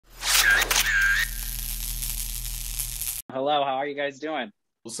Hello, how are you guys doing?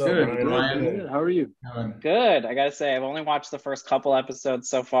 What's up, Good, Brian? Brian. How are you? Good. I gotta say, I've only watched the first couple episodes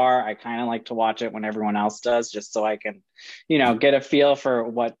so far. I kind of like to watch it when everyone else does, just so I can, get a feel for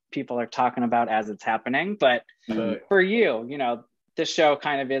what people are talking about as it's happening. But Uh, for you, this show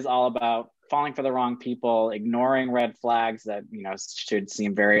kind of is all about falling for the wrong people, ignoring red flags that, should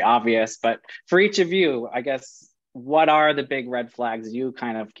seem very obvious. But for each of you, I guess, what are the big red flags you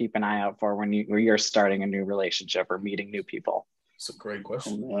kind of keep an eye out for when you're starting a new relationship or meeting new people? it's a great Oh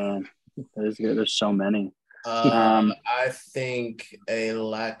question. man, there's so many. I think a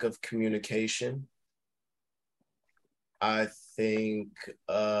lack of communication. I think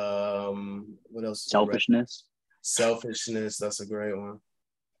what else is a Selfishness. selfishness, that's a great one.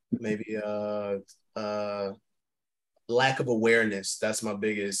 Maybe uh lack of awareness. That's my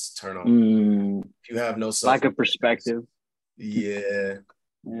biggest turn on. Mm, If you have no lack of self-awareness. perspective. Yeah.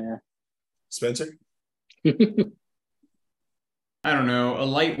 Yeah. Spencer? I don't know. A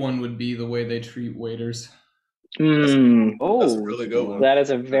light one would be the way they treat waiters. Mm, That's a Oh, really good one. that is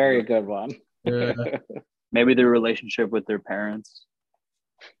a very good one. Yeah, maybe their relationship with their parents.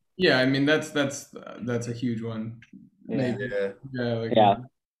 yeah. I mean, that's a huge one. Yeah. Maybe. Yeah. Yeah, like, Yeah.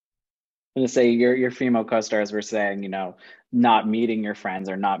 I'm gonna say your female co-stars were saying, not meeting your friends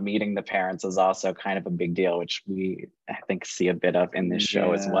or not meeting the parents is also kind of a big deal, which we I think see a bit of in this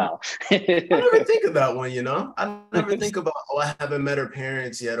show as Yeah. well. I never think of that one, you know? I never think about, oh, I haven't met her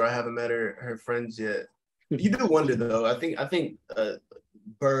parents yet, or I haven't met her friends yet. You do wonder though. I think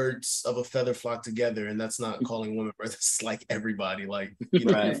birds of a feather flock together, and that's not calling women birds. It's like everybody, like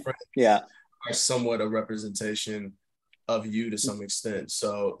your Right. friends Yeah. are somewhat a representation of you to some extent.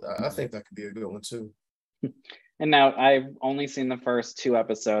 So I think that could be a good one too. And now I've only seen the first two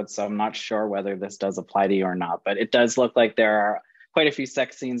episodes, so I'm not sure whether this does apply to you or not, but it does look like there are quite a few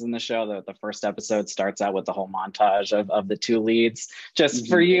sex scenes in the show. The first episode starts out with the whole montage of the two leads. Just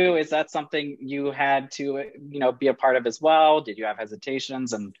for Mhm. you, is that something you had to, be a part of as well? Did you have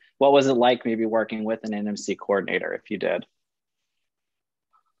hesitations? And what was it like maybe working with an NMC coordinator if you did?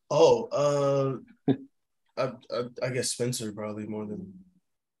 Oh, I guess Spencer probably more than.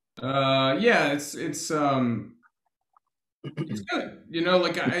 yeah. It's good.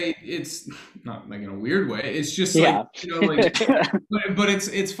 Like it's not like in a weird way. It's just like Yeah. like, but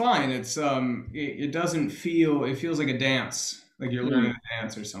it's fine. It doesn't feel. It feels like a dance. Like you're learning a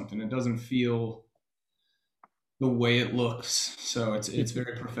dance or something. It doesn't feel the way it looks. So it's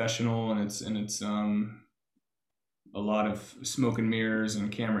very professional, and it's a lot of smoke and mirrors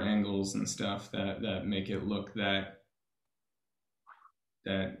and camera angles and stuff that make it look that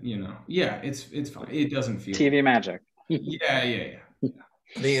yeah, it's fine. It doesn't feel. TV magic. Yeah. The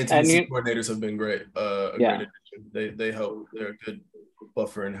And intimacy coordinators have been great. A yeah. great addition. They help. They're a good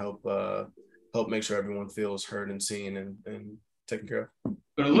buffer and help make sure everyone feels heard and seen and taken care of.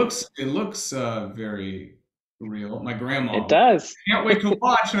 But it looks very real. My grandma It does. can't wait to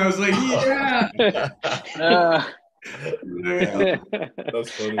watch, and I was like, yeah. Uh, Yeah,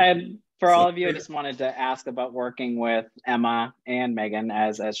 that's funny. And for So all of you, I just wanted to ask about working with Emma and Megan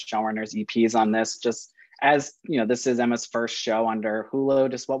as showrunners EPs on this. Just as this is Emma's first show under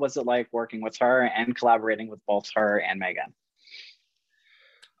Hulu. Just what was it like working with her and collaborating with both her and Megan?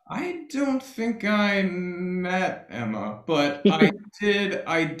 I don't think I met Emma, but I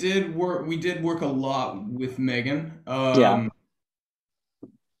did work. We did work a lot with Megan. Yeah,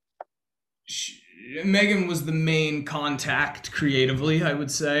 Sh Megan was the main contact creatively, I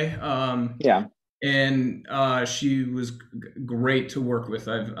would say. yeah. And she was great to work with.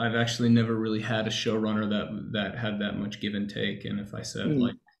 I've actually never really had a showrunner that had that much give and take. And if I said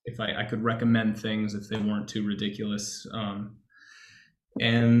like if I could recommend things if they weren't too ridiculous,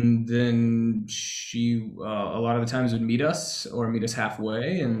 and then she a lot of the times would meet us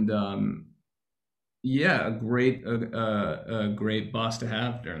halfway, and yeah, a great boss to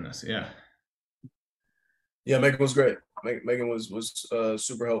have during this. Yeah. yeah, Megan was great. Megan was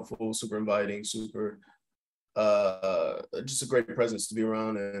super helpful, super inviting, super just a great presence to be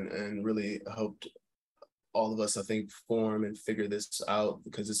around and really helped all of us, I think, form and figure this out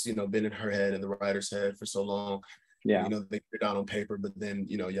because it's been in her head and the writer's head for so long. Yeah. They put it down on paper, but then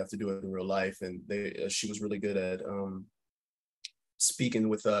you have to do it in real life. And she was really good at speaking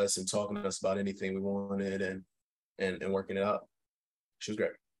with us and talking to us about anything we wanted and working it out. She was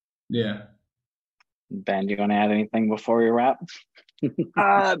great. Yeah. Ben, do you want to add anything before we wrap?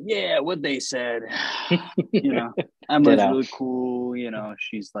 yeah, what they said. Emma's Ditto. really cool.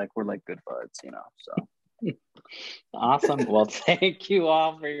 She's like we're like good buds. So Awesome. Well, thank you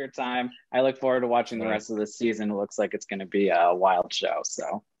all for your time. I look forward to watching the rest of the season. It looks like it's going to be a wild show.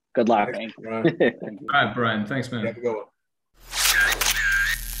 So good luck. thank you. All right. Thank you. All right, Brian. Thanks, man. Have a good one.